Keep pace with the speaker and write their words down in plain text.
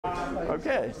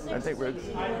Okay, I think we're...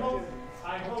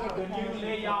 I hope the new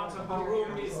layout of the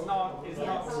room is not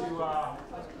too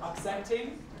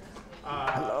upsetting.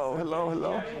 Hello.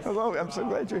 I'm so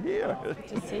glad you're here. Good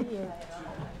to see you.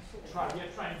 We are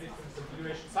trying different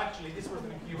configurations. Actually, this was the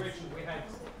configuration we had,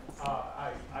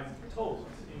 I'm told,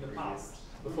 in the past,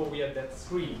 before we had that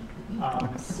screen.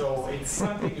 So it's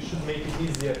something you should make it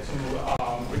easier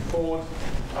to record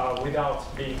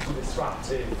without being too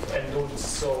disruptive, and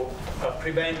also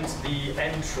prevent the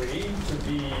entry to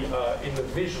be in the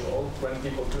visual when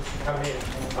people just come in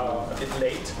a bit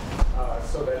late,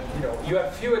 so that you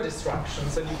have fewer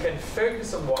distractions and you can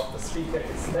focus on what the speaker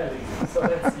is telling you. So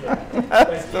that's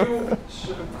but you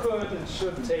could and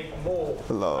should take more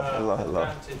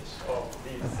advantage of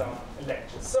these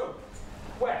lectures. So.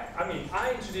 Well, I mean,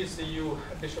 I introduced to you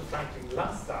Bishop Franklin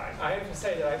last time. I have to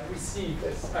say that I've received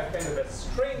a kind of a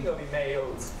string of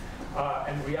emails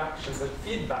and reactions and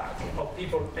feedback of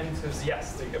people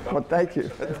enthusiastic about. Well, thank you.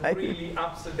 They're really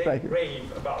absolutely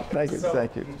rave about it.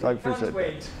 Thank you. I appreciate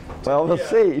it. Well, we'll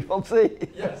see.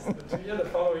 Yes, to hear the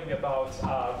following about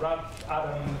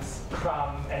Adams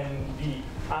Cram and the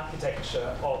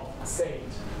architecture of St.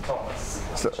 Thomas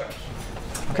Church.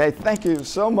 Okay, thank you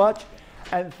so much.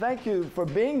 And thank you for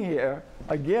being here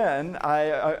again.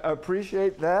 I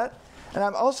appreciate that. And I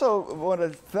also want to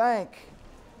thank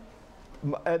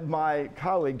my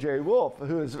colleague, Jerry Wolf,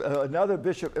 who is another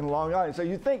bishop in Long Island. So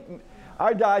you think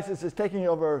our diocese is taking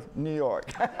over New York.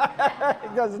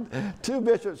 Because two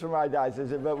bishops from our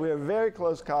diocese, but we are very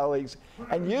close colleagues.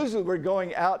 And usually we're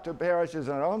going out to parishes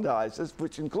in our own diocese,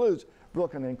 which includes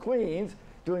Brooklyn and Queens,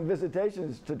 doing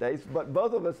visitations today. But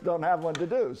both of us don't have one to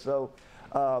do. So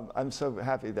I'm so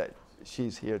happy that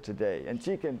she's here today. And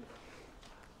she can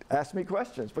ask me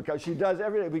questions because she does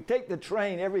every day. We take the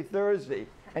train every Thursday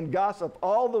and gossip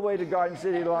all the way to Garden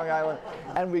City, Long Island,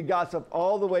 and we gossip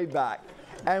all the way back.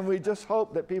 And we just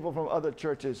hope that people from other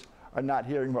churches are not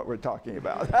hearing what we're talking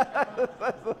about.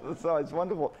 So it's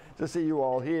wonderful to see you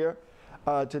all here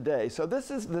today. So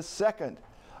this is the second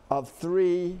of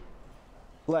 3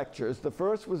 lectures. The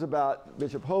first was about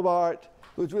Bishop Hobart,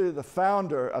 who's really the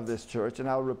founder of this church, and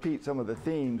I'll repeat some of the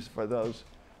themes for those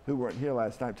who weren't here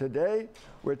last time. Today,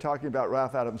 we're talking about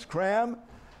Ralph Adams Cram,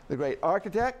 the great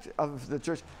architect of the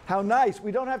church. How nice,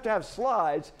 we don't have to have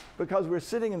slides because we're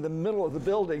sitting in the middle of the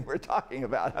building we're talking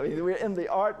about. I mean, we're in the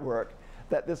artwork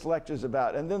that this lecture is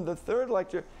about. And then the third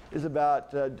lecture is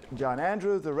about John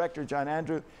Andrew, the rector John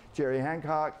Andrew, Jerry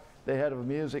Hancock, the head of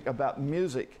music, about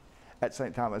music at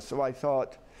St. Thomas. So I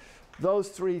thought those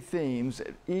 3 themes,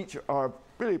 each are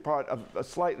really part of a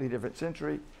slightly different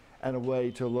century and a way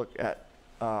to look at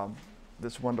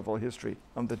this wonderful history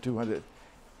of the 200th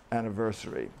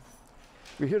anniversary.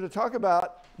 We're here to talk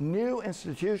about new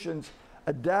institutions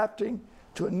adapting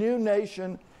to a new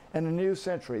nation and a new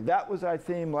century. That was our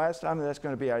theme last time, and that's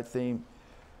going to be our theme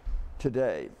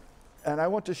today. And I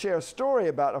want to share a story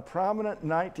about a prominent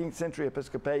 19th century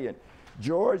Episcopalian,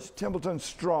 George Templeton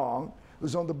Strong,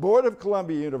 who's on the board of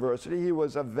Columbia University. He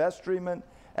was a vestryman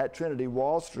at Trinity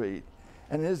Wall Street.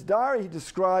 And in his diary, he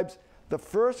describes the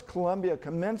first Columbia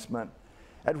commencement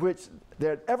at which there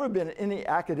had ever been any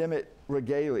academic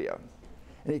regalia.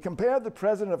 And he compared the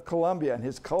president of Columbia and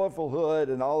his colorful hood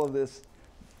and all of this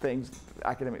things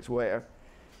academics wear.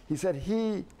 He said,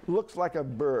 he looks like a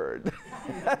bird.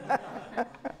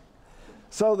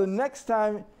 So the next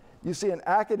time you see an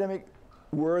academic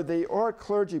worthy or a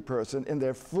clergy person in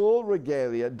their full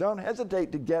regalia, don't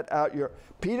hesitate to get out your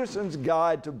Peterson's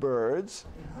Guide to Birds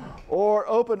or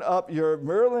open up your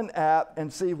Merlin app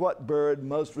and see what bird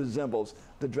most resembles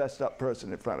the dressed up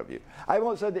person in front of you. I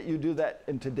won't say that you do that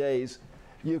in today's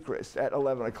Eucharist at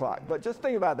 11 o'clock, but just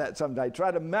think about that someday.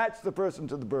 Try to match the person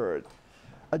to the bird.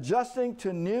 Adjusting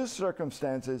to new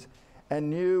circumstances and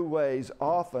new ways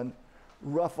often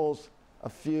ruffles a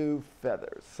few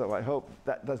feathers. So I hope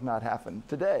that does not happen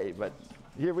today, but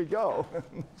here we go.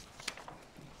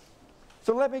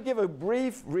 So let me give a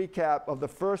brief recap of the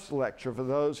first lecture for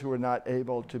those who were not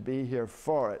able to be here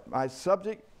for it. My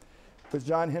subject was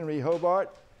John Henry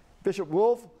Hobart. Bishop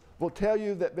Wolf will tell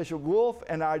you that Bishop Wolf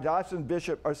and our diocesan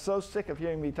bishop are so sick of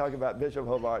hearing me talk about Bishop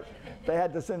Hobart, they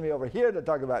had to send me over here to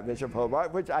talk about Bishop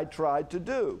Hobart, which I tried to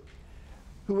do,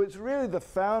 who is really the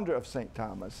founder of St.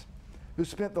 Thomas, who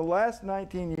spent the last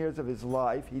 19 years of his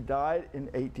life, he died in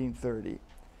 1830,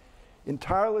 in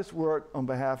tireless work on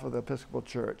behalf of the Episcopal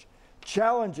Church,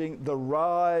 challenging the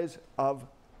rise of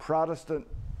Protestant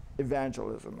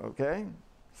evangelism, okay?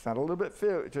 Sound a little bit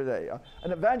few today.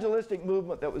 An evangelistic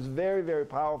movement that was very, very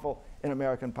powerful in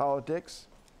American politics.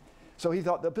 So he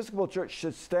thought the Episcopal Church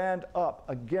should stand up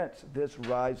against this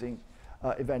rising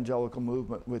evangelical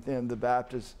movement within the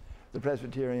Baptists, the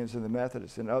Presbyterians, and the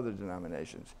Methodists and other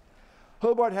denominations.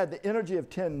 Hobart had the energy of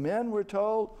 10 men, we're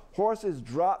told. Horses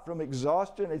dropped from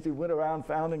exhaustion as he went around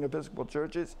founding Episcopal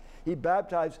churches. He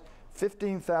baptized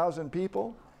 15,000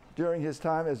 people during his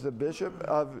time as the Bishop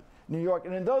of New York.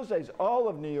 And in those days, all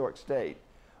of New York State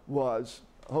was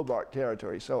Hobart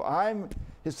territory. So I'm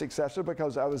his successor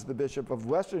because I was the Bishop of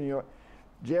Western New York.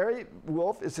 Jerry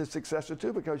Wolf is his successor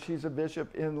too because she's a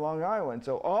bishop in Long Island.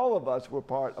 So all of us were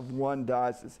part of one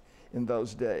diocese in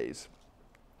those days.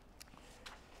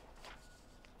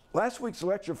 Last week's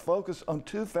lecture focused on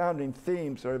two founding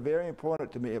themes that are very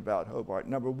important to me about Hobart.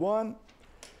 Number one,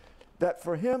 that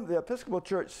for him, the Episcopal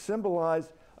Church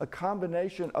symbolized a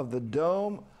combination of the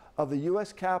dome of the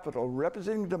U.S. Capitol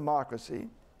representing democracy.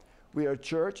 We are a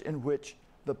church in which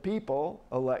the people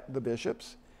elect the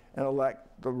bishops and elect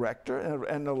the rector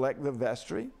and elect the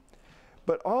vestry.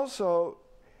 But also,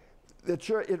 the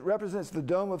church, it represents the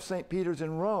dome of St. Peter's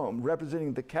in Rome,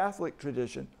 representing the Catholic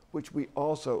tradition, which we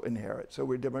also inherit. So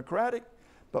we're democratic,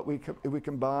 but we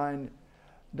combine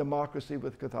democracy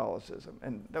with Catholicism.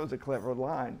 And that was a clever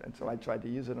line, and so I tried to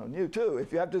use it on you too.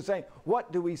 If you have to say,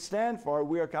 what do we stand for?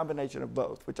 We are a combination of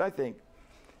both, which I think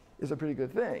is a pretty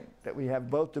good thing, that we have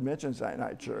both dimensions in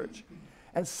our church.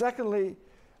 And secondly,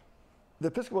 the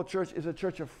Episcopal Church is a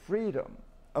church of freedom,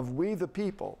 of we the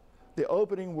people. The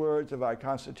opening words of our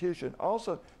Constitution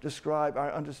also describe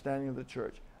our understanding of the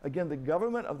church. Again, the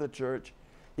government of the church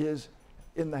is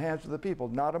in the hands of the people,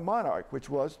 not a monarch, which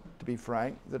was, to be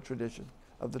frank, the tradition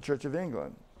of the Church of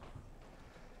England.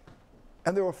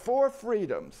 And there were four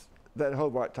freedoms that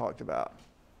Hobart talked about.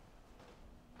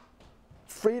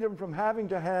 Freedom from having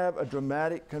to have a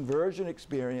dramatic conversion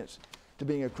experience to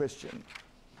being a Christian.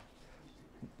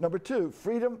 Number two,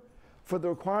 freedom for the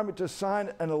requirement to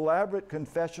sign an elaborate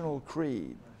confessional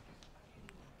creed.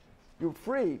 You're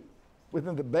free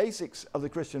within the basics of the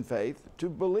Christian faith to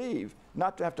believe,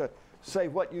 not to have to say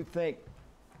what you think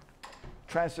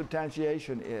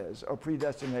transubstantiation is or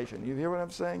predestination. You hear what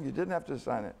I'm saying? You didn't have to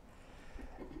sign it.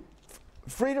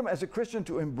 Freedom as a Christian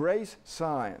to embrace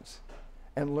science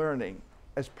and learning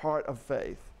as part of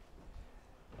faith.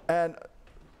 And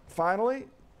finally,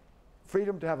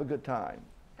 freedom to have a good time.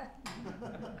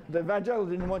 The evangelical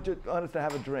didn't want us to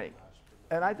have a drink.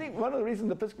 And I think one of the reasons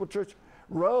the Episcopal Church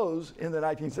rose in the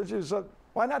 19th century was,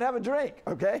 why not have a drink,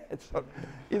 okay? It's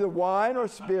either wine or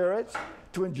spirits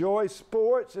to enjoy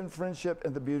sports and friendship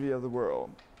and the beauty of the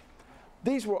world.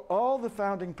 These were all the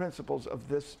founding principles of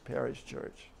this parish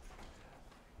church.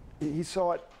 He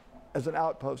saw it as an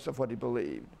outpost of what he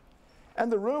believed.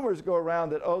 And the rumors go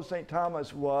around that, oh, St.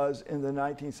 Thomas was, in the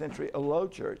 19th century, a low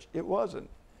church. It wasn't.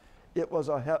 It was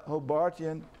a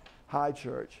Hobartian high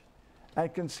church, and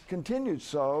continued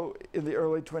so in the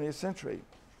early 20th century.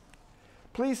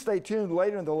 Please stay tuned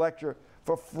later in the lecture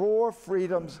for four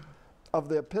freedoms of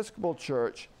the Episcopal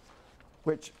Church,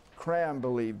 which Cram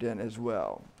believed in as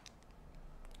well.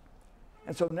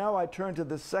 And so now I turn to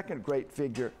the second great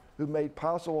figure who made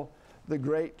possible the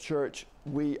great church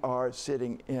we are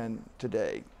sitting in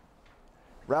today.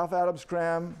 Ralph Adams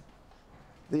Cram,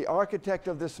 the architect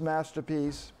of this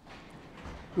masterpiece,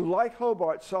 who, like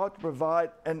Hobart, sought to provide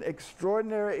an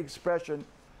extraordinary expression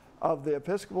of the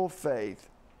Episcopal faith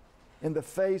in the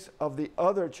face of the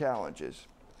other challenges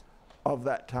of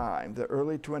that time, the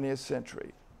early 20th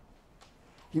century.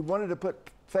 He wanted to put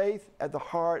faith at the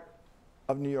heart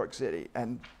of New York City,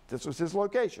 and this was his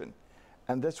location,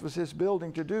 and this was his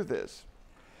building to do this.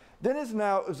 Then as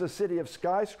now, it was a city of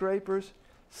skyscrapers,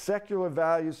 secular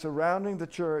values surrounding the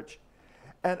church,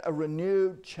 and a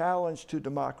renewed challenge to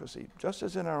democracy, just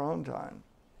as in our own time.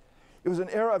 It was an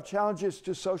era of challenges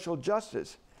to social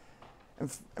justice.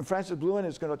 And Francis Bluin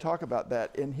is going to talk about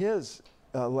that in his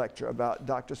lecture about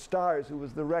Dr. Stiers, who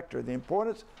was the rector, the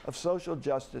importance of social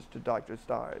justice to Dr.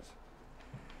 Stiers.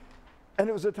 And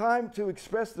it was a time to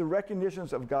express the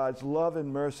recognitions of God's love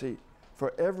and mercy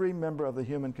for every member of the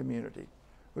human community,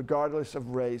 regardless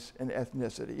of race and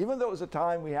ethnicity. Even though it was a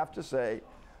time, we have to say,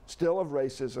 still of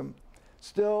racism,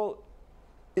 still,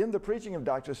 in the preaching of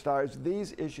Dr. Stiers,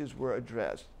 these issues were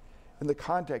addressed in the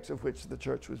context of which the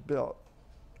church was built.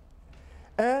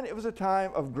 And it was a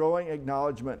time of growing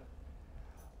acknowledgement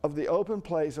of the open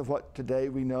place of what today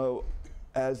we know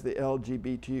as the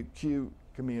LGBTQ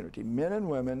community, men and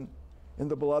women in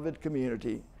the beloved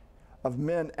community, of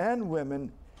men and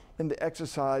women in the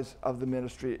exercise of the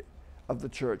ministry of the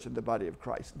church and the body of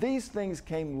Christ. These things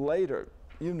came later,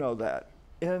 you know that,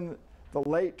 in the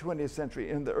late 20th century,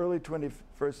 in the early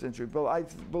 21st century. But I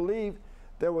believe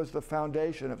there was the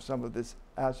foundation of some of this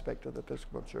aspect of the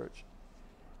Episcopal Church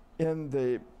in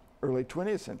the early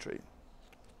 20th century.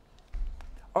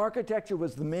 Architecture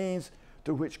was the means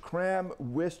to which Cram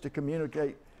wished to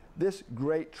communicate this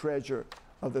great treasure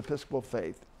of the Episcopal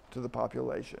faith to the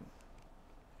population.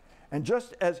 And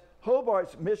just as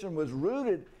Hobart's mission was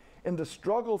rooted in the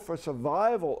struggle for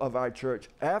survival of our church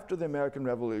after the American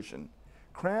Revolution,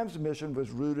 Cram's mission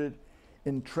was rooted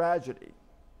in tragedy,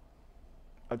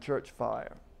 a church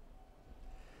fire.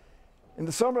 In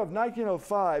the summer of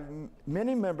 1905,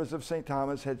 many members of St.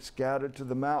 Thomas had scattered to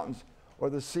the mountains or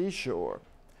the seashore.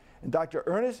 And Dr.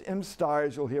 Ernest M.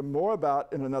 Stiers, you'll hear more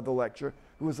about in another lecture,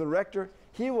 who was the rector,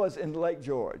 he was in Lake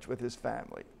George with his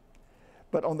family.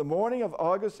 But on the morning of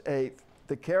August 8th,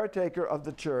 the caretaker of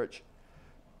the church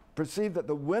perceived that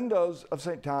the windows of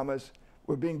St. Thomas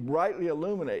were being brightly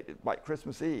illuminated like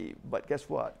Christmas Eve. But guess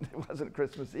what? It wasn't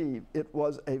Christmas Eve. It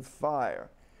was a fire.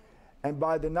 And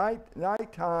by the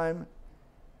nighttime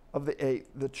of the 8th,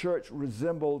 the church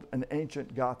resembled an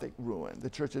ancient Gothic ruin. The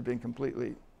church had been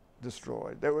completely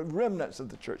destroyed. There were remnants of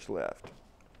the church left.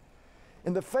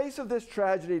 In the face of this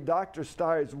tragedy, Dr.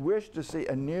 Stiers wished to see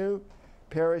a new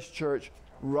parish church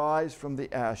rise from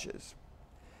the ashes.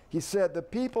 He said, the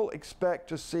people expect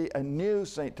to see a new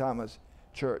St. Thomas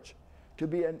church, to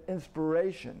be an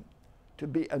inspiration, to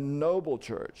be a noble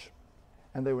church,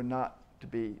 and they were not to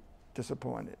be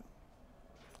disappointed.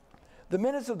 The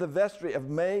minutes of the vestry of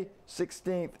May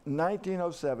 16,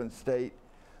 1907 state,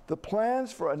 the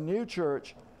plans for a new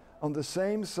church on the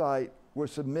same site were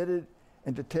submitted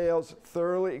and details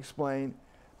thoroughly explained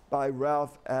by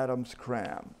Ralph Adams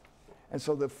Cram. And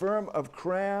so the firm of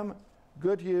Cram,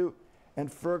 Goodhue,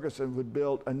 and Ferguson would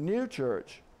build a new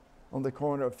church on the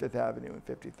corner of 5th Avenue and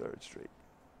 53rd Street.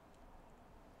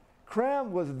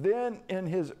 Cram was then in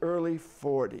his early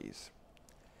 40s.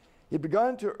 He'd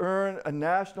begun to earn a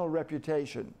national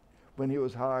reputation when he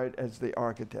was hired as the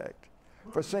architect.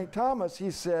 For St. Thomas,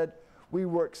 he said, we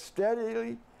work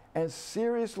steadily and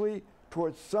seriously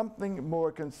towards something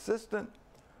more consistent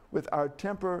with our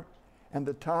temper and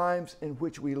the times in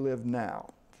which we live now.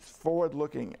 This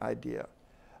forward-looking idea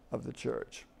of the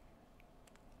church.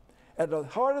 At the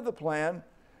heart of the plan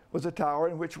was a tower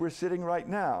in which we're sitting right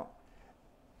now,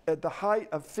 at the height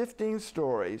of 15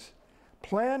 stories,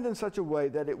 planned in such a way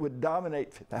that it would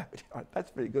dominate Fifth Avenue.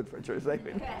 That's pretty good for a church.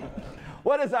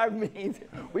 What does that mean?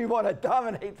 We want to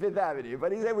dominate Fifth Avenue.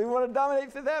 But he said we want to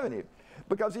dominate Fifth Avenue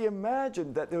because he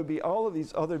imagined that there would be all of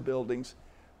these other buildings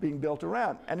being built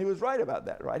around. And he was right about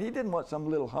that, right? He didn't want some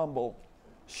little humble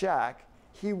shack.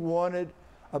 He wanted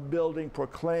a building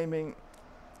proclaiming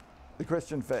the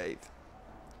Christian faith.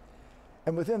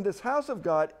 And within this house of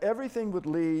God, everything would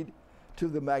lead to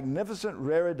the magnificent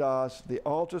reredos, the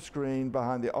altar screen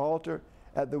behind the altar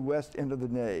at the west end of the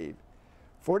nave,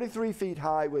 43 feet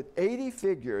high with 80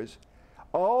 figures,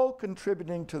 all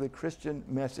contributing to the Christian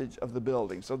message of the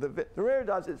building. So the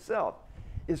reredos itself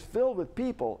is filled with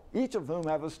people, each of whom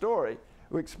have a story,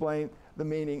 who explain the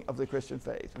meaning of the Christian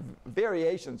faith.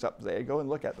 Variations up there, go and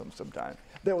look at them sometime.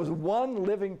 There was one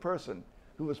living person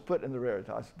who was put in the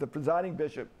reredos, the presiding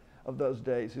bishop of those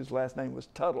days, whose last name was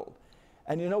Tuttle.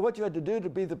 And you know what you had to do to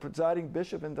be the presiding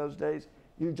bishop in those days?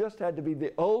 You just had to be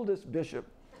the oldest bishop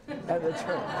at the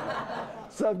church.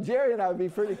 So Jerry and I would be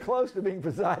pretty close to being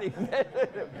presiding.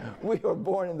 We were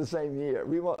born in the same year.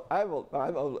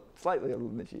 I'm slightly older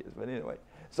than she is, but anyway.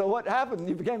 So what happened,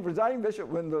 you became presiding bishop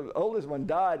when the oldest one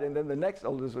died, and then the next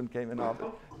oldest one came in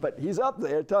office. But he's up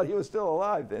there, he was still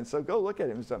alive then, so go look at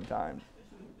him sometime.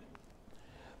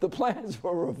 The plans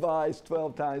were revised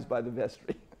 12 times by the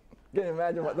vestry. Can you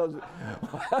imagine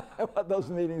what those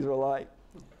meetings were like?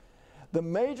 The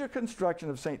major construction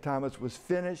of St. Thomas was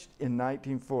finished in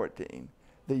 1914,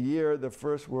 the year the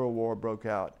First World War broke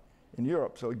out in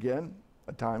Europe. So again,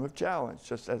 a time of challenge,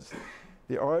 just as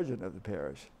the origin of the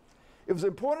parish. It was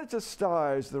important to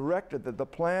Stiers, the rector, that the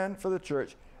plan for the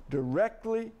church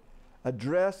directly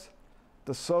address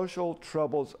the social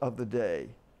troubles of the day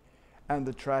and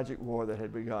the tragic war that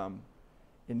had begun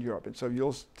in Europe. And so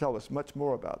you'll tell us much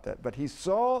more about that. But he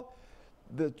saw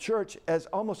the church as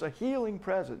almost a healing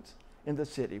presence in the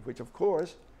city, which of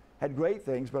course had great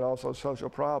things, but also social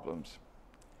problems.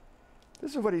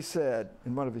 This is what he said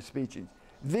in one of his speeches.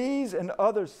 These and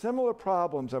other similar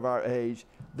problems of our age,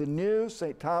 the new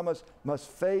St. Thomas must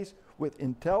face with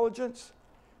intelligence,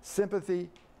 sympathy,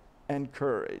 and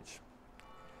courage.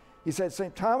 He said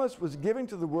St. Thomas was giving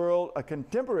to the world a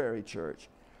contemporary church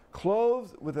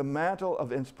clothed with a mantle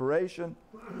of inspiration,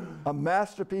 a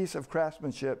masterpiece of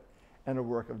craftsmanship, and a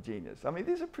work of genius. I mean,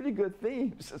 these are pretty good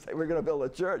themes to say we're going to build a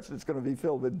church that's going to be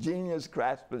filled with genius,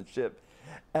 craftsmanship,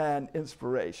 and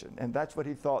inspiration. And that's what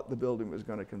he thought the building was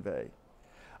going to convey.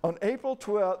 On April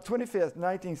 25th,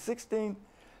 1916,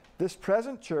 This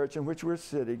present church in which we're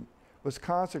sitting was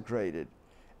consecrated,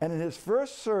 and in his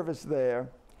first service there,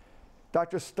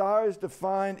 Dr. Stiers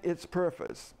defined its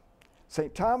purpose.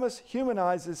 St. Thomas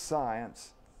humanizes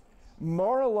science,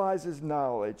 moralizes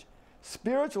knowledge,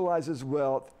 spiritualizes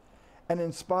wealth, and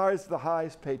inspires the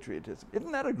highest patriotism.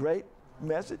 Isn't that a great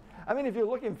message? I mean, if you're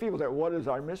looking at people that, what is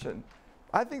our mission?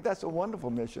 I think that's a wonderful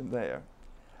mission there.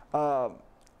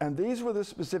 And these were the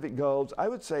specific goals, I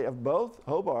would say, of both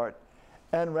Hobart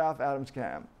and Ralph Adams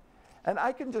Cram. And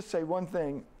I can just say one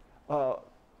thing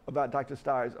about Dr.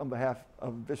 Stiers on behalf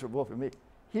of Bishop Wolfe and me.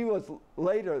 He was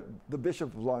later the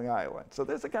Bishop of Long Island. So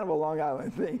there's a kind of a Long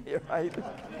Island thing here, right?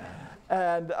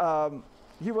 And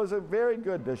he was a very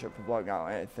good Bishop of Long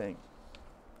Island, I think.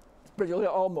 But you'll hear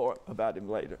all more about him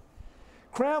later.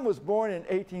 Cram was born in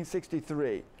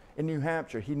 1863 in New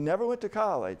Hampshire. He never went to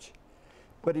college,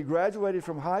 but he graduated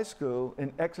from high school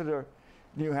in Exeter,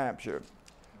 New Hampshire,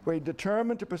 where he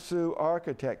determined to pursue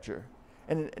architecture.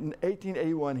 And in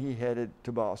 1881, he headed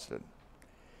to Boston.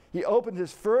 He opened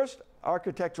his first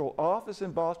architectural office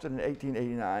in Boston in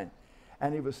 1889,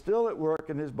 and he was still at work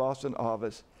in his Boston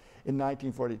office in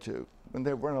 1942, when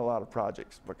there weren't a lot of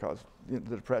projects because the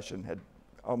Depression had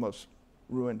almost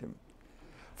ruined him.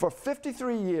 For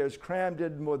 53 years, Cram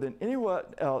did more than anyone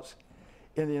else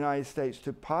in the United States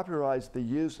to popularize the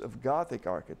use of Gothic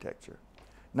architecture,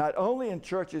 not only in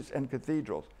churches and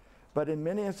cathedrals, but in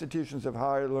many institutions of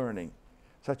higher learning,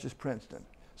 such as Princeton.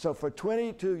 So for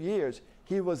 22 years,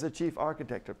 he was the chief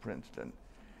architect of Princeton.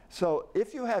 So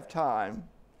if you have time,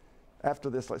 after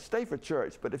this, let's stay for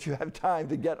church, but if you have time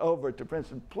to get over to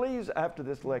Princeton, please, after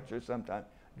this lecture sometime,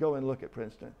 go and look at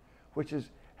Princeton, which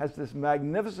has this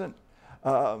magnificent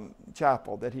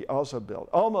chapel that he also built,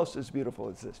 almost as beautiful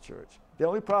as this church. The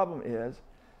only problem is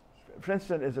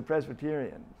Princeton is a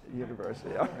Presbyterian university.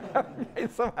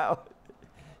 Somehow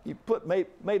he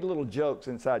made little jokes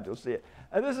inside, you'll see it.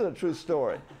 And this is a true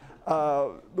story.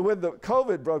 When the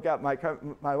COVID broke out,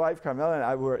 my wife Carmela and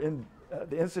I were in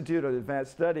the Institute of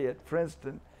Advanced Study at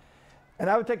Princeton, and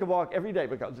I would take a walk every day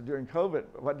because during COVID,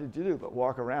 what did you do but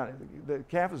walk around? The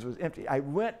campus was empty. I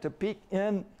went to peek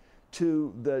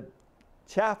into the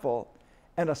chapel,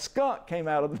 and a skunk came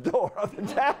out of the door of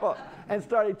the chapel and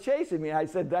started chasing me. I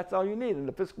said, that's all you need, an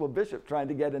Episcopal bishop trying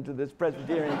to get into this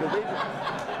Presbyterian cathedral.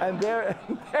 And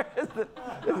this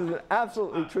is an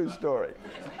absolutely true story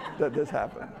that this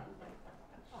happened.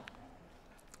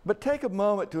 But take a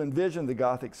moment to envision the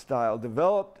Gothic style,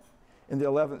 developed in the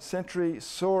 11th century,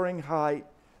 soaring height,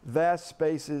 vast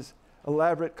spaces,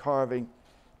 elaborate carving,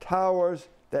 towers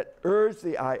that urge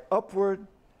the eye upward,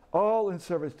 all in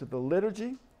service to the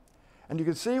liturgy. And you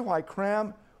can see why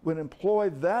Cram would employ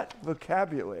that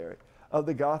vocabulary of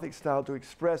the Gothic style to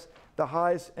express the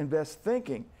highest and best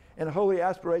thinking and holy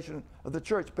aspiration of the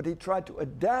church. But he tried to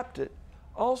adapt it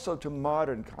also to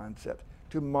modern concepts,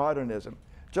 to modernism.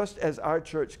 Just as our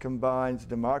church combines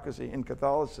democracy and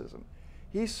Catholicism,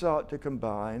 he sought to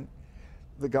combine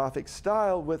the Gothic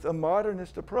style with a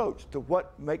modernist approach to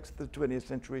what makes the 20th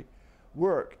century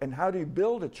work and how do you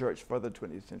build a church for the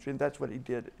 20th century, and that's what he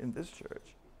did in this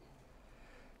church.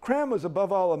 Cram was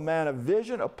above all a man of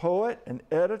vision, a poet, an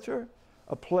editor,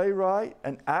 a playwright,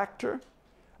 an actor,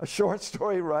 a short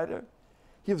story writer.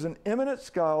 He was an eminent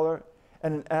scholar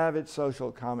and an avid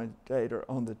social commentator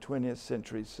on the 20th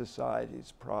century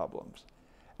society's problems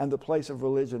and the place of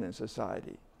religion in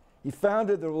society. He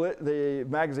founded the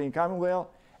magazine Commonweal,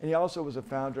 and he also was a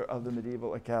founder of the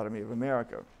Medieval Academy of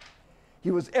America. He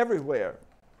was everywhere.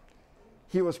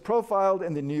 He was profiled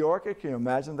in the New Yorker. Can you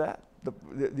imagine that?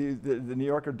 The New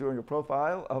Yorker doing a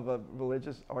profile of a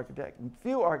religious architect. And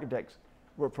few architects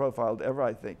were profiled ever,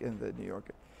 I think, in the New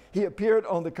Yorker. He appeared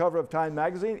on the cover of Time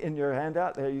magazine. In your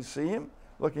handout, there you see him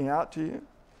looking out to you,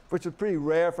 which is pretty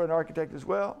rare for an architect as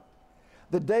well.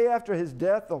 The day after his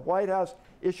death, the White House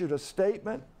issued a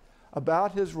statement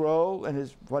about his role and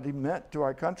what he meant to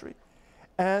our country.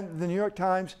 And the New York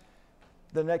Times,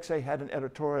 the next day, had an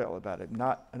editorial about him,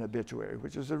 not an obituary,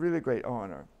 which was a really great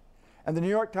honor. And the New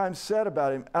York Times said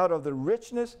about him, out of the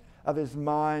richness of his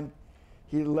mind,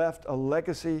 he left a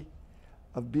legacy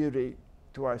of beauty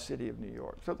to our city of New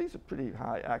York. So these are pretty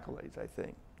high accolades, I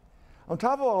think. On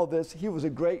top of all this, he was a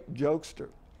great jokester.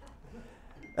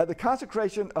 At the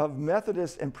consecration of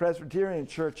Methodist and Presbyterian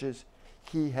churches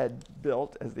he had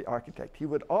built as the architect, he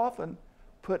would often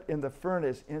put in the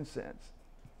furnace incense.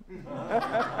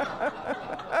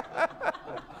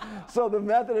 So the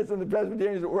Methodists and the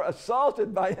Presbyterians were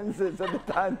assaulted by incense at the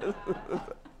time.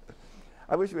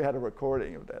 I wish we had a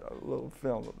recording of that, a little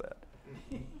film of that.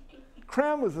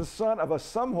 Cram was the son of a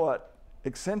somewhat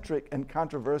eccentric and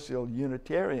controversial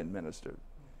Unitarian minister.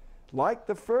 like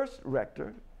the first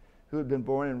rector, who had been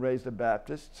born and raised a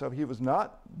Baptist, so he was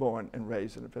not born and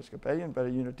raised an Episcopalian, but a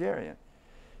Unitarian.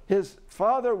 His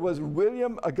father was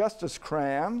William Augustus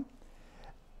Cram,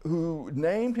 who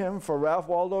named him for Ralph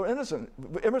Waldo Emerson,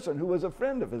 who was a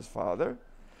friend of his father.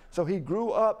 So he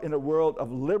grew up in a world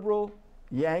of liberal,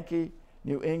 Yankee,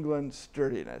 New England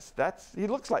sturdiness. He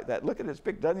looks like that. Look at his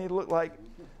picture. Doesn't he look like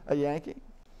a Yankee?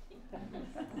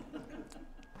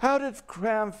 How did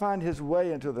Cram find his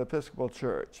way into the Episcopal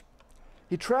Church?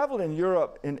 He traveled in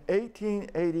Europe in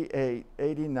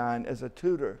 1888-89 as a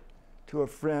tutor to a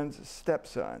friend's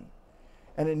stepson.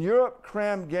 And in Europe,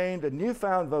 Cram gained a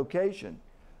newfound vocation,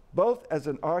 both as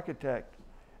an architect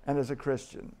and as a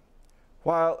Christian,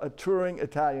 while touring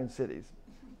Italian cities.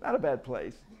 Not a bad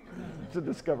place to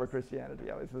discover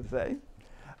Christianity, I would say.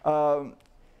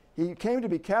 He came to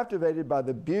be captivated by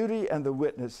the beauty and the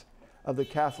witness of the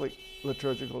Catholic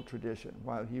liturgical tradition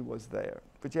while he was there,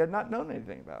 which he had not known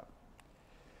anything about.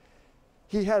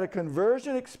 He had a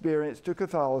conversion experience to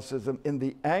Catholicism in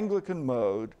the Anglican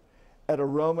mode at a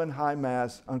Roman High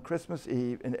Mass on Christmas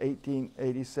Eve in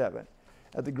 1887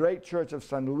 at the great church of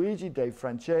San Luigi dei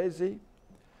Francesi,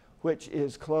 which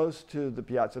is close to the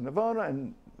Piazza Navona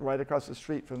and right across the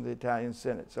street from the Italian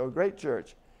Senate. So a great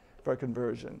church for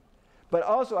conversion. But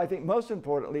also, I think most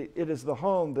importantly, it is the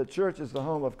home, the church is the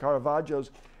home of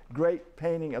Caravaggio's great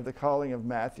painting of the Calling of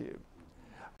Matthew,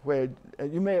 where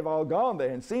you may have all gone there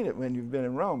and seen it when you've been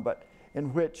in Rome, but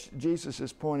in which Jesus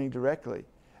is pointing directly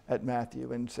at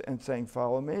Matthew and saying,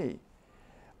 "Follow me."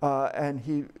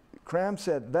 Cram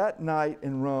said, "That night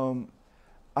in Rome,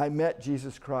 I met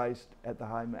Jesus Christ at the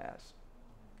High Mass."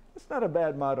 It's not a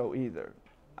bad motto either.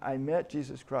 I met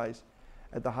Jesus Christ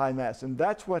at the High Mass. And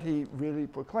that's what he really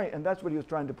proclaimed. And that's what he was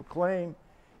trying to proclaim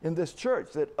in this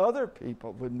church, that other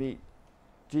people would meet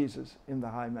Jesus in the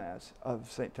High Mass of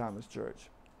St. Thomas Church.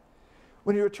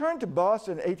 When he returned to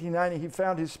Boston in 1890, he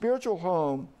found his spiritual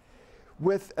home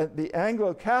with the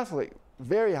Anglo-Catholic,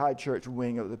 very high church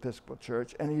wing of the Episcopal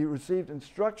Church, and he received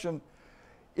instruction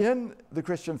in the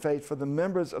Christian faith for the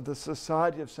members of the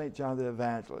Society of St. John the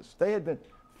Evangelist. They had been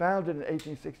founded in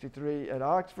 1863 at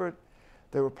Oxford.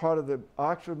 They were part of the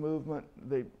Oxford movement,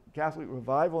 the Catholic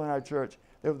Revival in our church.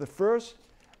 They were the first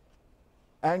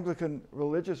Anglican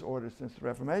religious order since the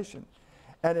Reformation.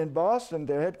 And in Boston,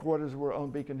 their headquarters were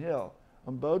on Beacon Hill,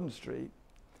 on Bowdoin Street.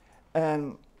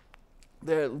 And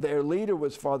their leader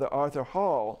was Father Arthur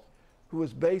Hall, who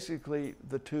was basically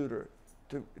the tutor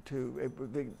to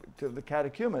the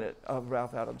catechumenate of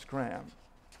Ralph Adams Cram.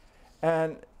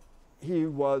 And he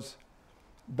was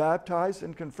baptized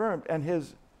and confirmed. And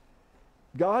his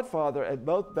godfather at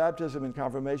both baptism and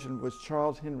confirmation was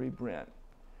Charles Henry Brent.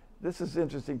 This is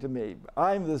interesting to me.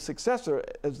 I'm the successor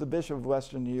as the Bishop of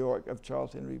Western New York of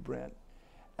Charles Henry Brent.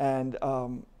 And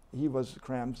he was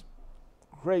Cram's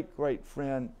great, great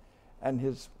friend and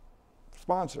his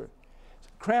sponsor.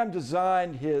 Cram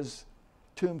designed his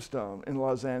tombstone in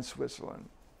Lausanne, Switzerland.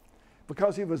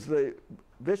 Because he was the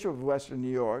Bishop of Western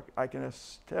New York, I can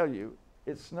tell you,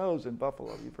 it snows in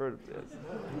Buffalo. You've heard of this.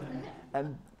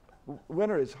 And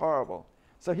winter is horrible.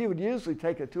 So he would usually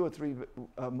take a 2 or 3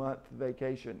 month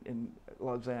vacation in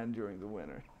Lausanne during the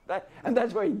winter. And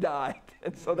that's where he died.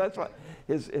 And so that's why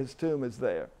his tomb is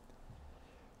there.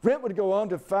 Brent would go on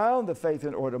to found the Faith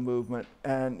and Order movement,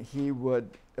 and he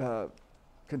would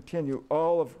continue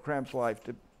all of Cram's life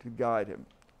to guide him.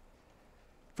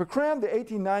 For Cram, the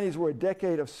 1890s were a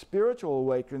decade of spiritual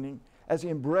awakening as he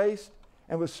embraced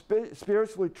and was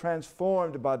spiritually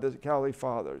transformed by the Holy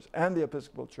Fathers and the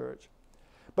Episcopal Church.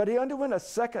 But he underwent a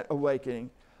second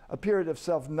awakening, a period of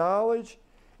self-knowledge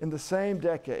in the same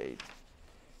decade.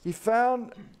 He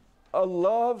found a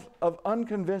love of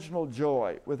unconventional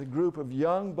joy with a group of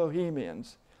young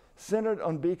bohemians centered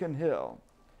on Beacon Hill.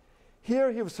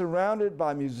 Here he was surrounded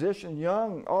by musicians,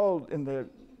 young, all in their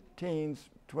teens,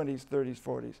 20s, 30s,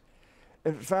 40s,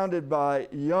 and founded by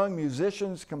young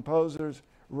musicians, composers,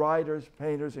 writers,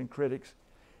 painters, and critics,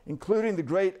 including the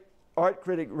great art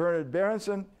critic Bernard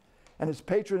Berenson and his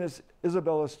patroness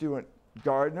Isabella Stewart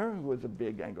Gardner, who was a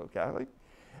big Anglo-Catholic,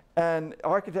 and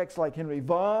architects like Henry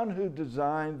Vaughan, who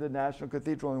designed the National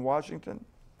Cathedral in Washington,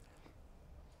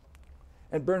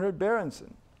 and Bernard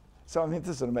Berenson. So, I mean,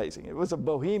 this is amazing. It was a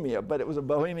bohemia, but it was a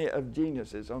bohemia of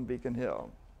geniuses on Beacon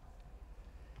Hill.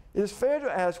 It is fair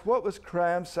to ask, what was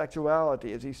Cram's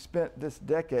sexuality as he spent this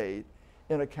decade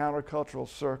in a countercultural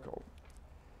circle?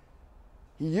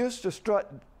 He used to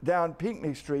strut down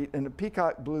Pinckney Street in a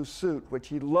peacock blue suit, which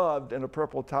he loved, and a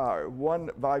purple tie,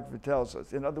 one biographer tells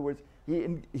us. In other words,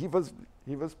 he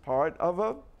was part of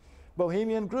a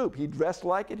bohemian group. He dressed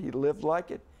like it, he lived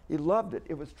like it, he loved it.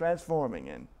 It was transforming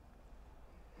him.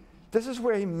 This is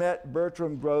where he met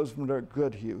Bertram Grosvenor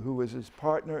Goodhue, who was his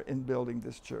partner in building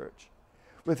this church,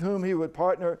 with whom he would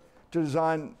partner to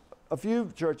design a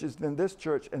few churches, then this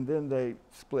church, and then they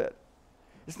split.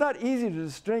 It's not easy to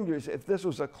distinguish if this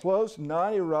was a close,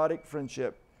 non-erotic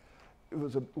friendship.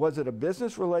 Was it a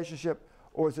business relationship,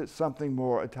 or is it something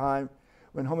more, a time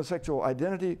when homosexual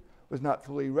identity was not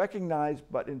fully recognized,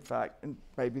 but in fact,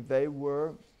 maybe they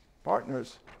were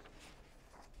partners.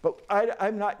 But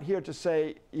I'm not here to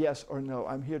say yes or no.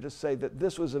 I'm here to say that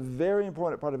this was a very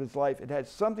important part of his life. It had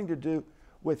something to do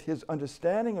with his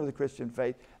understanding of the Christian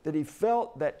faith, that he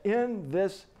felt that in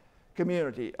this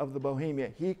community of the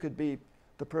Bohemia, he could be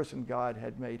the person God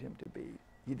had made him to be.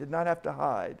 He did not have to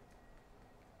hide.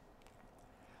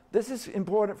 This is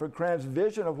important for Cram's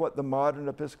vision of what the modern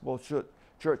Episcopal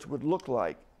church would look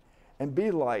like and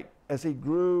be like as he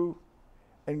grew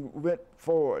and went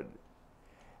forward.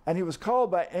 And he was called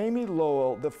by Amy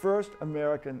Lowell the first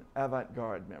American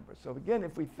avant-garde member. So again,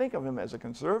 if we think of him as a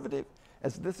conservative,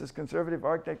 as this is conservative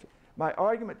architecture, my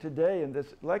argument today in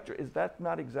this lecture is that's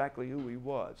not exactly who he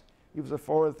was. He was a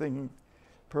forward-thinking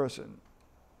person.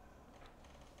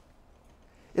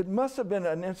 It must have been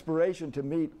an inspiration to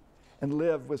meet and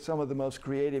live with some of the most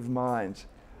creative minds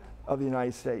of the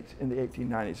United States in the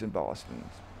 1890s in Boston.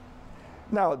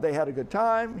 Now, they had a good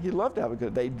time. He loved to have a good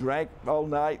time. They drank all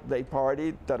night. They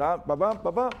partied. Ta-da, ba-bum,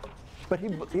 ba-bum. But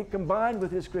he combined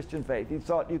with his Christian faith. He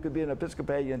thought you could be an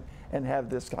Episcopalian and have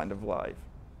this kind of life.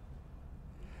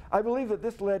 I believe that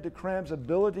this led to Cram's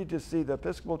ability to see the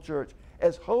Episcopal Church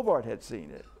as Hobart had seen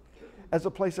it, as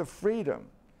a place of freedom,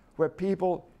 where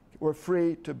people were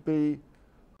free to be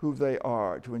who they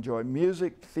are, to enjoy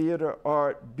music, theater,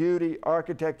 art, beauty,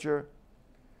 architecture.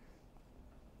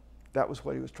 That was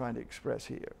what he was trying to express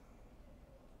here.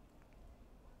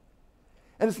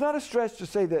 And it's not a stretch to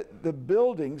say that the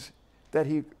buildings that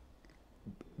he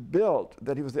built,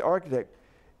 that he was the architect,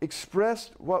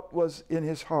 expressed what was in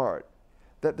his heart,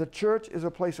 that the church is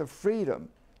a place of freedom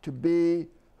to be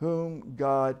whom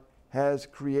God has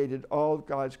created all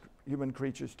God's human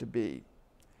creatures to be.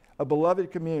 A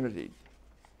beloved community.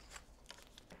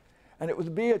 And it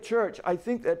would be a church, I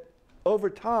think, that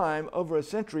over time, over a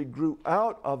century, grew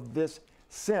out of this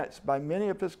sense by many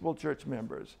Episcopal Church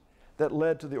members that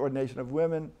led to the ordination of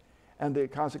women and the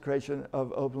consecration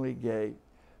of openly gay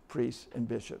priests and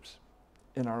bishops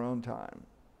in our own time.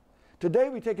 Today,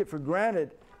 we take it for granted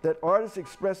that artists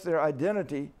express their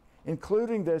identity,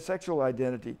 including their sexual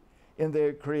identity, in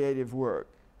their creative work.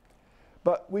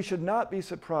 But we should not be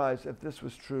surprised if this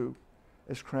was true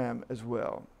as Cram as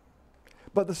well.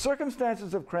 But the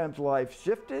circumstances of Cram's life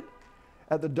shifted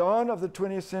at the dawn of the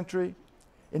 20th century.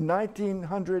 In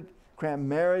 1900, Cram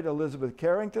married Elizabeth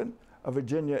Carrington, a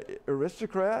Virginia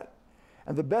aristocrat,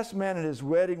 and the best man at his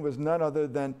wedding was none other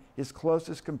than his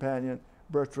closest companion,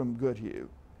 Bertram Goodhue,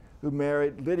 who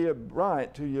married Lydia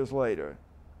Bryant 2 years later.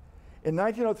 In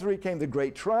 1903 came the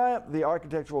great triumph. The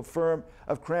architectural firm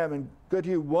of Cram and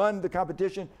Goodhue won the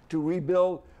competition to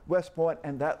rebuild West Point,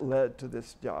 and that led to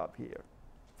this job here,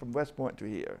 from West Point to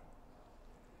here.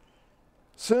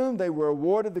 Soon they were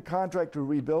awarded the contract to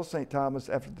rebuild St. Thomas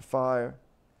after the fire.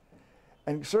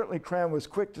 And certainly Cram was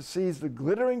quick to seize the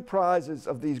glittering prizes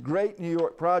of these great New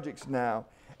York projects now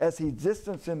as he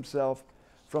distanced himself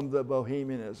from the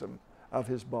bohemianism of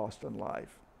his Boston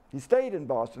life. He stayed in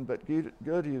Boston, but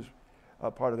Goodhue's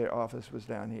part of their office was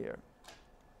down here.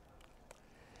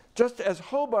 Just as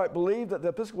Hobart believed that the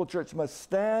Episcopal Church must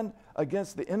stand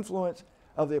against the influence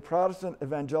of the Protestant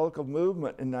evangelical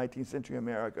movement in 19th century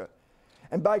America,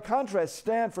 and by contrast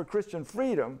stand for Christian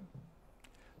freedom,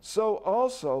 so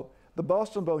also the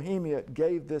Boston Bohemia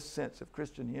gave this sense of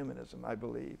Christian humanism, I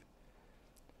believe,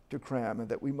 to Cram, and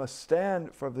that we must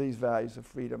stand for these values of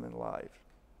freedom in life.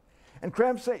 And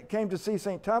Cram came to see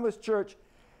St. Thomas Church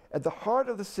at the heart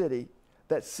of the city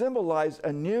that symbolized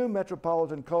a new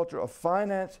metropolitan culture of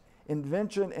finance,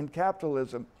 invention, and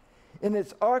capitalism. In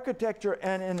its architecture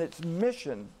and in its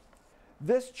mission,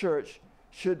 this church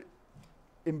should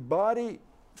embody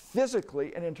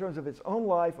physically and in terms of its own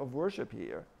life of worship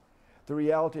here the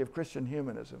reality of Christian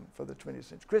humanism for the 20th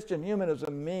century. Christian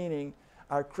humanism meaning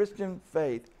our Christian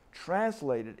faith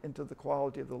translated into the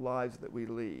quality of the lives that we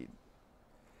lead.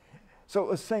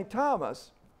 So as St.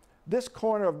 Thomas, this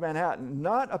corner of Manhattan,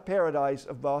 not a paradise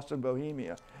of Boston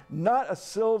Bohemia, not a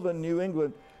sylvan New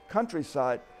England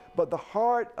countryside, but the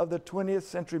heart of the 20th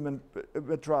century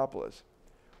metropolis,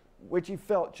 which he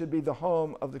felt should be the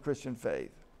home of the Christian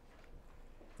faith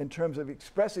in terms of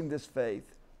expressing this faith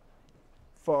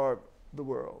for the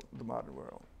world, the modern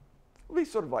world. At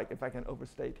least sort of like, if I can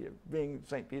overstate here, being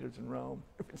St. Peter's in Rome,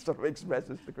 it sort of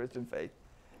expresses the Christian faith.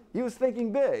 He was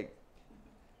thinking big.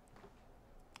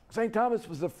 St. Thomas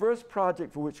was the first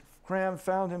project for which Cram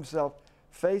found himself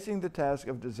facing the task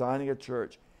of designing a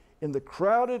church in the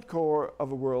crowded core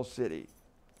of a world city.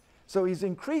 So he's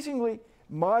increasingly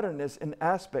modernist in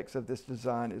aspects of this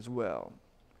design as well.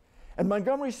 And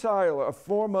Montgomery Seiler, a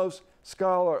foremost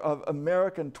scholar of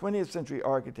American 20th century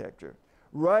architecture,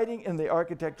 writing in the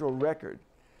Architectural Record,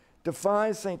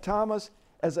 defines St. Thomas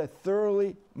as a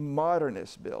thoroughly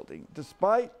modernist building.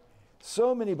 Despite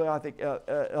so many Gothic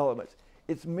elements,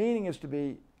 its meaning is to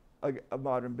be a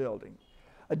modern building,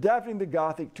 adapting the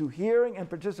Gothic to hearing and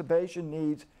participation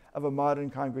needs of a modern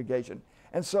congregation.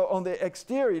 And so on the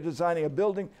exterior, designing a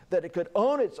building that it could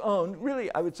own its own,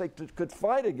 really, I would say, could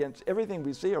fight against everything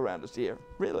we see around us here,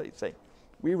 really, say,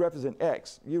 we represent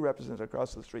X, you represent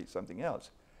across the street something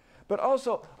else. But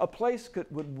also a place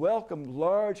would welcome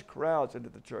large crowds into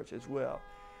the church as well.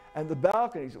 And the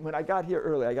balconies, when I got here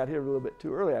early, I got here a little bit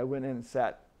too early, I went in and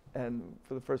sat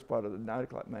for the first part of the 9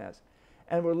 o'clock Mass.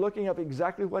 And we're looking up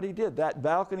exactly what he did. That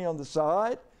balcony on the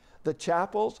side, the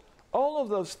chapels, all of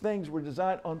those things were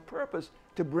designed on purpose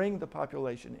to bring the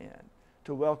population in,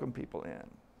 to welcome people in.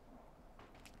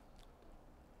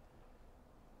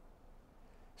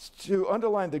 To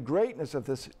underline the greatness of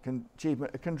this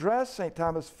achievement, it contrasts St.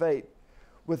 Thomas' fate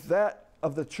with that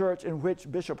of the church in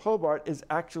which Bishop Hobart is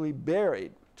actually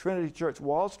buried, Trinity Church,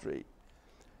 Wall Street.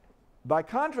 By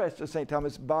contrast to St.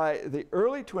 Thomas, by the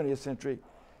early 20th century,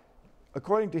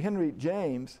 according to Henry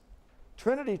James,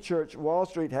 Trinity Church, Wall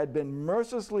Street had been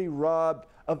mercilessly robbed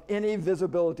of any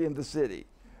visibility in the city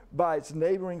by its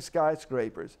neighboring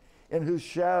skyscrapers, in whose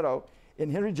shadow,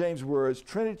 in Henry James' words,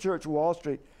 Trinity Church, Wall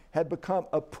Street had become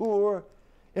a poor,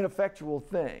 ineffectual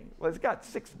thing. Well, it's got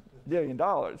 $6 billion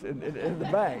in the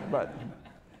bank, but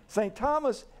St.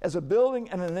 Thomas, as a building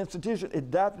and an institution,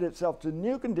 adapted itself to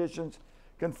new conditions,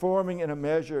 conforming in a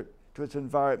measure to its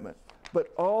environment,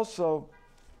 but also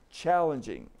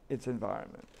challenging its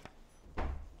environment.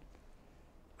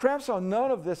 Cram saw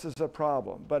none of this as a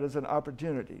problem, but as an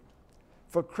opportunity.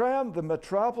 For Cram, the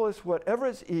metropolis, whatever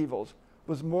its evils,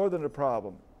 was more than a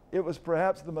problem. It was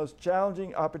perhaps the most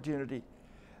challenging opportunity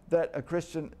that a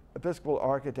Christian Episcopal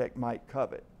architect might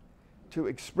covet, to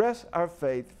express our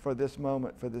faith for this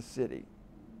moment, for this city.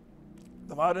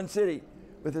 The modern city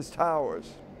with its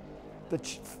towers.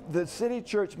 The city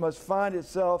church must find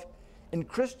itself in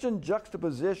Christian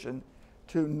juxtaposition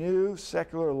to new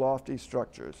secular lofty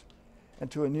structures and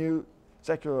to a new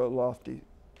secular lofty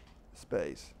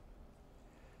space.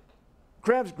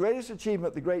 Cram's greatest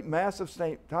achievement, the great Mass of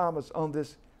St. Thomas on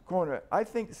this corner, I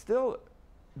think still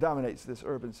dominates this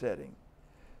urban setting.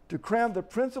 To Cram, the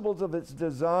principles of its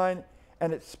design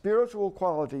and its spiritual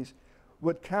qualities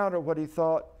would counter what he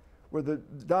thought were the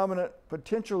dominant,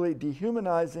 potentially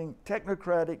dehumanizing,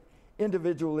 technocratic,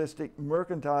 individualistic,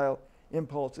 mercantile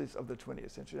impulses of the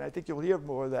 20th century. And I think you'll hear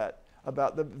more of that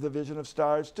about the vision of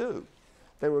stars too.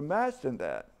 They were matched in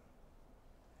that,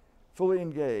 fully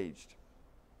engaged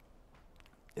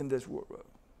in this world.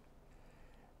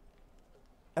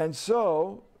 And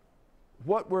so,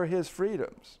 what were his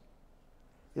freedoms?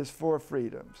 His 4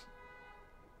 freedoms.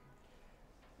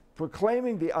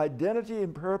 Proclaiming the identity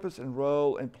and purpose and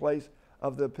role and place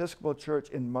of the Episcopal Church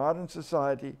in modern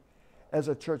society as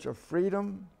a church of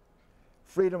freedom,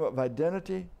 freedom of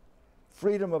identity,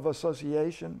 freedom of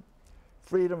association,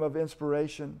 freedom of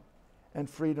inspiration, and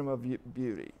freedom of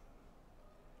beauty.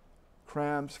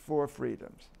 Cram's 4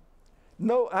 freedoms.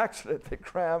 No accident that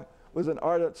Cram was an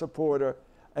ardent supporter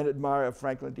and admirer of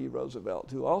Franklin D. Roosevelt,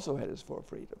 who also had his 4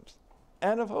 freedoms,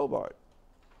 and of Hobart,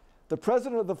 the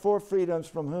president of the 4 freedoms,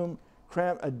 from whom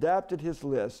Cram adapted his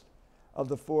list of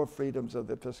the 4 freedoms of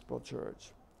the Episcopal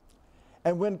Church.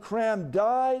 And when Cram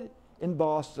died in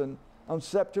Boston on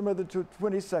September the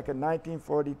 22nd,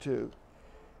 1942,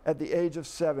 at the age of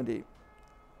 70,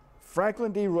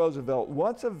 Franklin D. Roosevelt,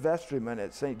 once a vestryman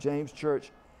at St. James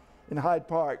Church in Hyde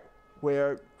Park,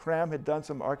 where Cram had done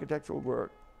some architectural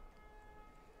work,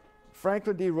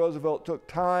 Franklin D. Roosevelt took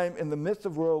time in the midst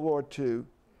of World War II,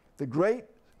 the great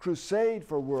crusade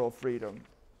for world freedom,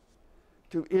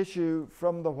 to issue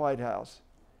from the White House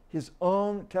his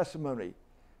own testimony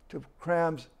to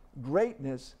Cram's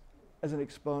greatness as an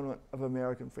exponent of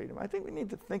American freedom. I think we need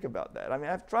to think about that. I mean,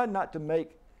 I've tried not to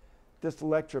make this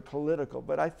lecture political,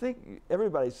 but I think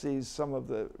everybody sees some of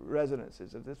the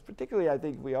resonances of this. Particularly, I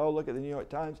think we all look at the New York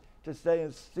Times today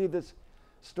and see this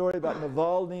story about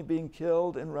Navalny being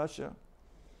killed in Russia.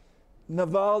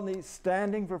 Navalny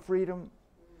standing for freedom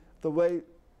the way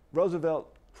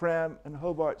Roosevelt, Cram, and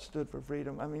Hobart stood for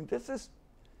freedom. I mean, this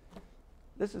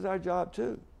is our job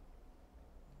too.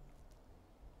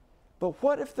 But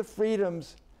what if the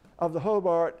freedoms of the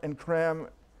Hobart and Cram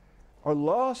are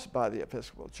lost by the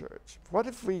Episcopal Church? What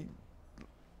if we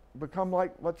become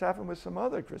like what's happened with some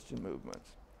other Christian movements?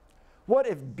 What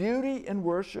if beauty in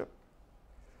worship,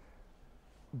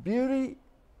 beauty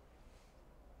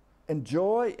and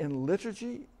joy in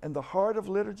liturgy and the heart of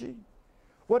liturgy?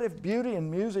 What if beauty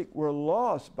and music were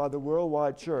lost by the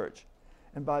worldwide church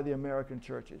and by the American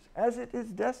churches, as it is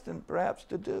destined perhaps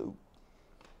to do?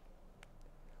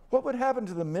 What would happen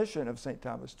to the mission of St.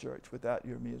 Thomas Church without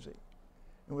your music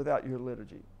and without your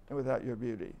liturgy and without your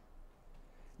beauty?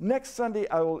 Next Sunday,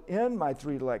 I will end my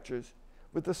 3 lectures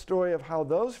with the story of how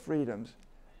those freedoms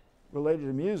related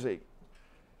to music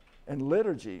and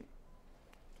liturgy,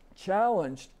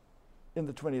 challenged in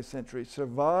the 20th century,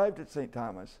 survived at St.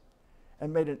 Thomas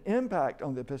and made an impact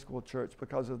on the Episcopal Church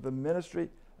because of the ministry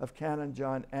of Canon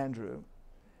John Andrew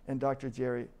and Dr.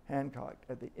 Jerry Hancock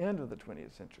at the end of the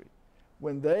 20th century,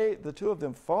 when the two of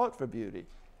them fought for beauty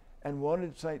and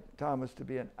wanted St. Thomas to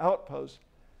be an outpost,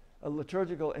 a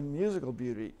liturgical and musical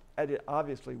beauty, as it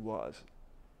obviously was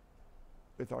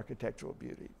with architectural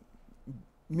beauty.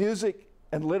 Music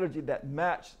and liturgy that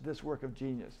matched this work of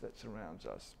genius that surrounds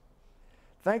us.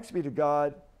 Thanks be to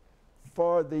God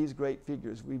for these great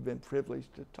figures we've been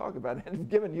privileged to talk about and have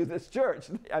given you this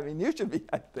church. I mean, you should be,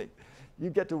 I think.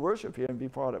 You get to worship here and be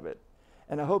part of it.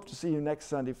 And I hope to see you next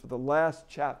Sunday for the last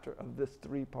chapter of this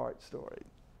 3-part story.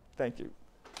 Thank you.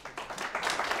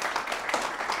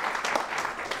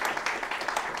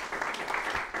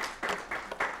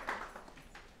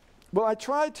 Well, I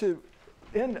tried to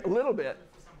end a little bit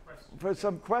for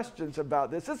some questions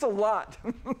about this. It's a lot.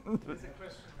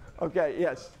 Okay,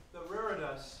 yes. The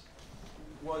Reredas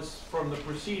was from the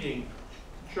preceding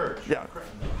church. Yeah.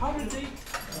 How did they?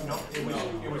 No,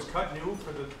 it was cut new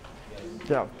for the.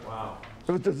 Yeah. Wow.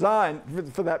 It was designed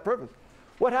for that purpose.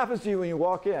 What happens to you when you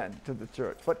walk in to the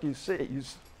church? What do you see?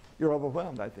 You're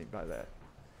overwhelmed, I think, by that.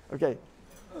 Okay.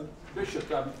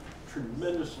 Bishop, I'm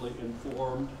tremendously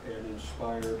informed and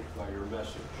inspired by your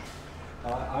message.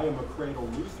 I am a cradle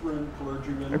Lutheran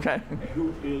clergyman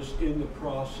who is in the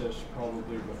process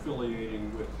probably of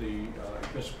affiliating with the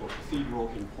Episcopal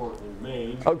Cathedral in Portland,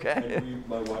 Maine. Okay. And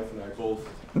my wife and I both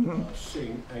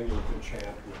sing Anglican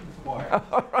chant with the choir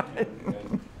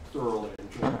and thoroughly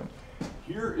enjoy it.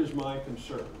 Here is my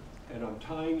concern, and I'm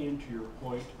tying into your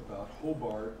point about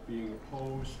Hobart being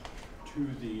opposed to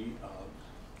the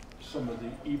some of the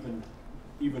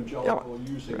evangelical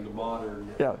using the modern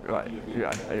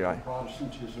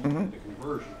Protestantism and the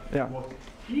conversion. Well,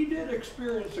 he did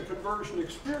experience a conversion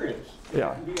experience. It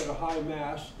can be at a high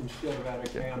mass instead of at a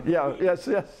campus.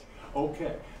 Yes.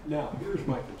 Okay. Now, here's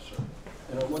my concern,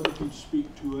 and I wonder if you'd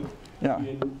speak to it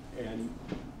in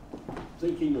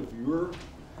thinking of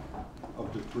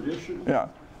the tradition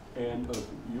and of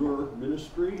your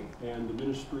ministry and the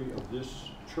ministry of this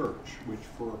church, which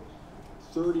for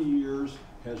 30 years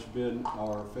has been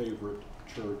our favorite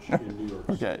church in New York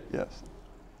City. Okay, yes.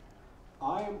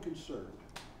 I am concerned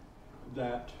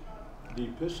that the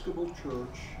Episcopal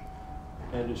Church,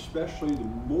 and especially the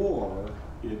more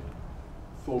it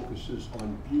focuses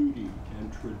on beauty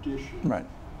and tradition,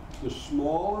 the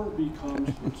smaller becomes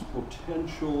its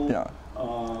potential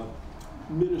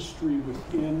ministry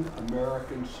within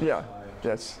American society.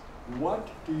 Yes. What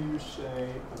do you say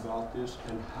about this,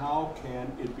 and how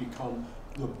can it become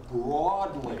the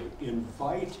broadly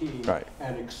inviting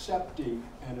and accepting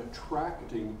and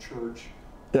attracting church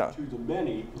to the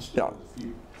many instead of the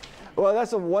few? Well,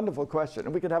 that's a wonderful question,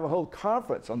 and we could have a whole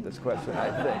conference on this question,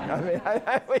 I think.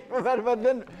 I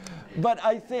mean,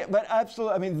 but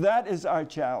absolutely, I mean, that is our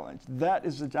challenge. That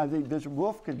is, I think Bishop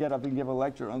Wolf could get up and give a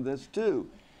lecture on this too.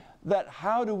 That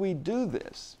how do we do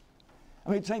this? I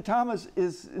mean, St. Thomas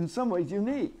is in some ways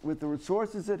unique with the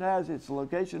resources it has, its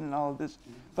location and all of this.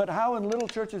 But how in little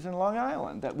churches in Long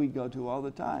Island that we go to all the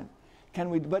time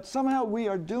can we, but somehow we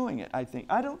are doing it, I think.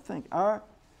 I don't think our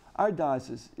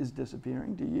diocese is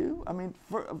disappearing, do you? I mean,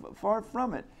 far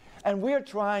from it. And we're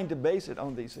trying to base it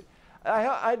on these things.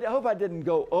 I hope I didn't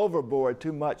go overboard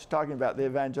too much talking about the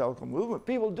evangelical movement.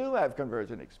 People do have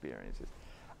conversion experiences.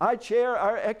 I chair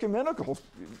our ecumenical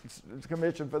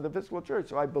commission for the Episcopal Church,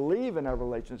 so I believe in our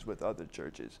relations with other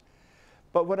churches.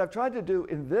 But what I've tried to do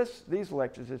in these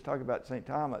lectures is talk about St.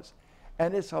 Thomas,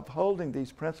 and it's upholding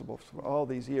these principles for all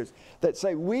these years that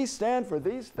say we stand for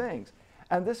these things,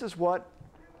 and this is what,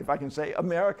 if I can say,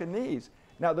 America needs.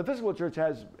 Now, the Episcopal Church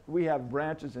we have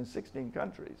branches in 16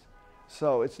 countries,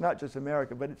 so it's not just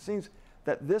America, but it seems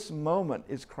that this moment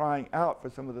is crying out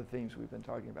for some of the themes we've been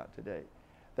talking about today,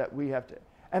 that we have to.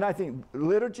 And I think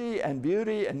liturgy and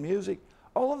beauty and music,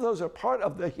 all of those are part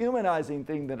of the humanizing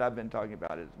thing that I've been talking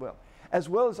about as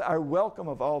well as our welcome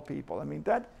of all people. I mean,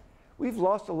 We've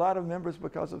lost a lot of members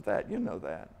because of that. You know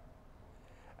that.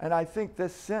 And I think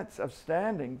this sense of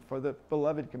standing for the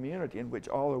beloved community in which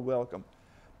all are welcome,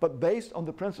 but based on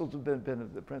the principles of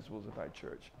the principles of our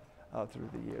church through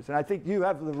the years. And I think you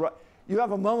have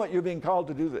a moment you're being called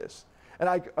to do this. And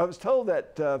I was told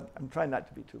that, I'm trying not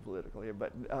to be too political here,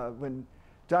 but when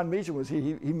John Meacham was here,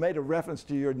 he made a reference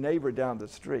to your neighbor down the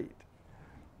street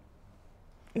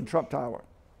in Trump Tower.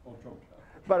 Oh, Trump Tower.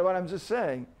 But what I'm just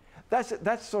saying,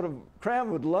 that's sort of,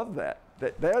 Cram would love that.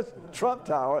 There's Trump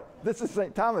Tower, this is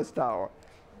St. Thomas Tower.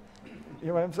 You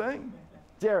know what I'm saying?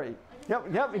 Jerry,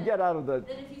 help me get out of the...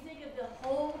 That if you think of the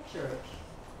whole church,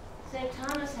 St.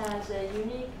 Thomas has a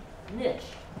unique niche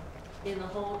in the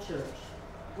whole church,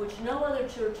 which no other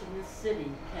church in this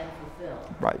city can fulfill.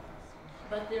 Right.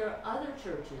 But there are other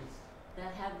churches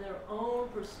that have their own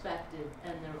perspective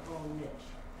and their own niche.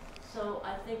 So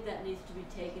I think that needs to be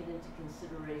taken into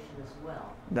consideration as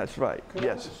well. That's right, Can yes.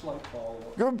 I have a slight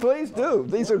follow-up? Good, please do.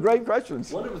 These are great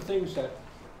questions. One of the things that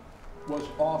was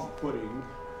off-putting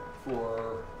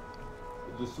for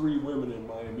the three women in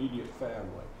my immediate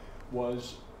family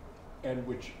was, and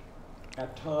which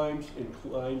at times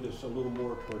inclined us a little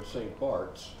more towards St.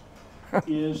 Bart's,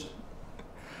 is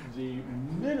the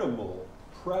minimal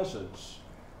presence,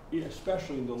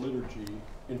 especially in the liturgy,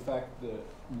 in fact, the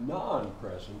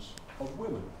non-presence of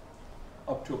women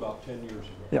up to about 10 years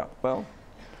ago. Yeah, well,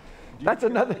 Do that's you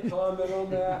another... have a comment on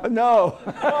that? No.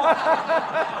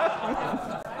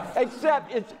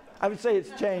 Except I would say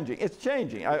it's changing. It's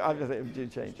changing. I would say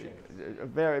it's changing.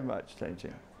 Very much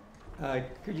changing.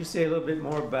 Could you say a little bit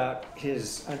more about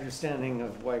his understanding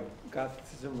of why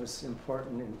Gothicism was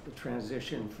important in the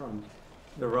transition from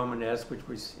the Romanesque, which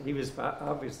was, he was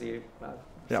obviously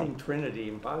seeing Trinity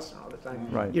in Boston all the time.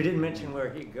 Right. You didn't mention where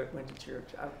he went to church.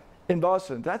 In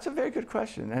Boston, that's a very good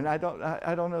question, and I don't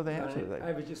know the answer to that.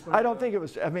 I was just I don't think it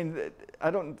was. I mean, I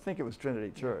don't think it was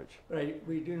Trinity Church. Right.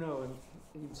 We do know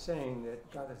in saying that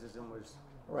Gothicism was,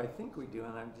 or I think we do,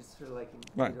 and I'm just sort of like,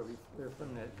 Right. we're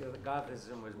from that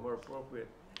Gothicism was more appropriate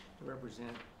to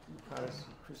represent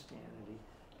Protestant Christianity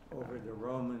over the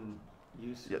Roman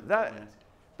use of Romanesque.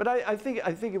 But I think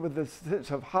it was the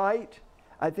sense of height.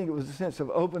 I think it was a sense of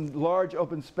large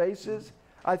open spaces.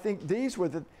 I think these were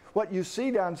what you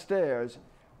see downstairs,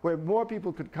 where more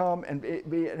people could come and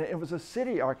be. And it was a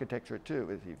city architecture too,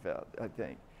 as he felt, I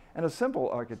think, and a simple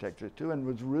architecture too, and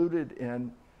was rooted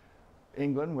in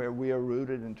England, where we are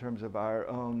rooted in terms of our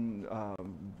own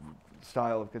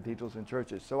style of cathedrals and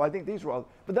churches. So I think these were all.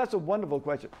 But that's a wonderful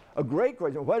question, a great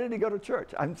question. Why did he go to church?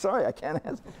 I'm sorry, I can't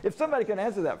answer. If somebody can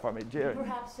answer that for me, Jerry.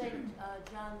 Perhaps St.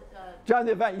 John. John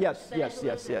the Evangelist.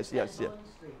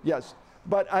 Yes.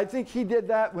 But I think he did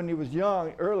that when he was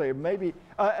young, earlier, maybe,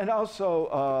 and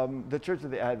also the Church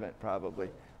of the Advent, probably.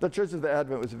 The Church of the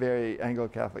Advent was a very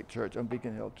Anglo-Catholic church on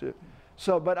Beacon Hill, too.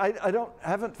 So, but I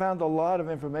haven't found a lot of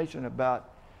information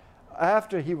about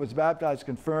after he was baptized,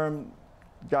 confirmed,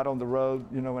 got on the road,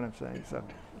 you know what I'm saying? So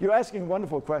you're asking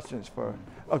wonderful questions for,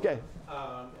 okay.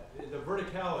 The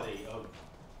verticality of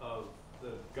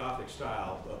the Gothic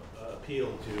style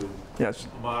appealed to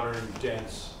modern,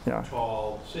 dense,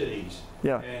 tall cities.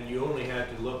 Yeah. And you only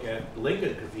had to look at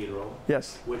Lincoln Cathedral,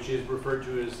 which is referred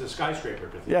to as the skyscraper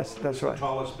cathedral. Yes, that's right. The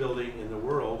tallest building in the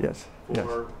world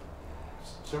for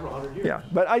several hundred years. Yeah,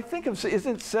 but I think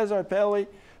isn't Cesar Pelli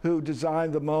who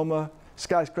designed the MoMA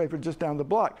skyscraper just down the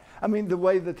block? I mean, the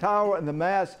way the tower and the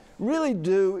mass really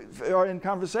are in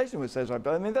conversation with Cesar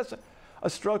Pelli. I mean, that's a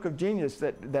stroke of genius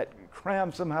that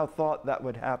Cram somehow thought that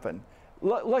would happen.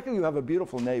 Luckily, you have a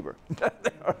beautiful neighbor,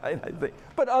 right, I think.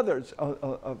 But others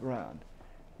around.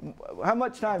 How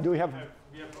much time do we have?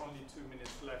 We have only 2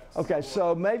 minutes left. Okay,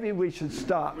 so maybe we should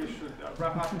stop. We should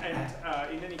wrap up.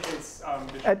 And in any case,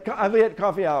 I'll be at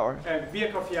coffee hour.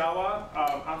 Via coffee hour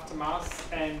after Mass,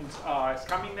 and it's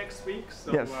coming next week.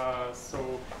 So,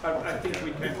 I think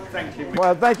we can thank you.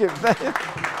 Well, thank you.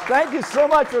 Thank you so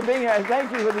much for being here, and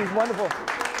thank you for these wonderful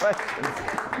questions.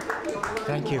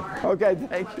 Thank you. Okay,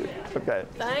 thank you. Okay.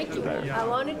 Thank you. I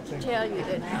wanted to tell you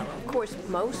that, of course,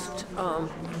 most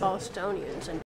Bostonians and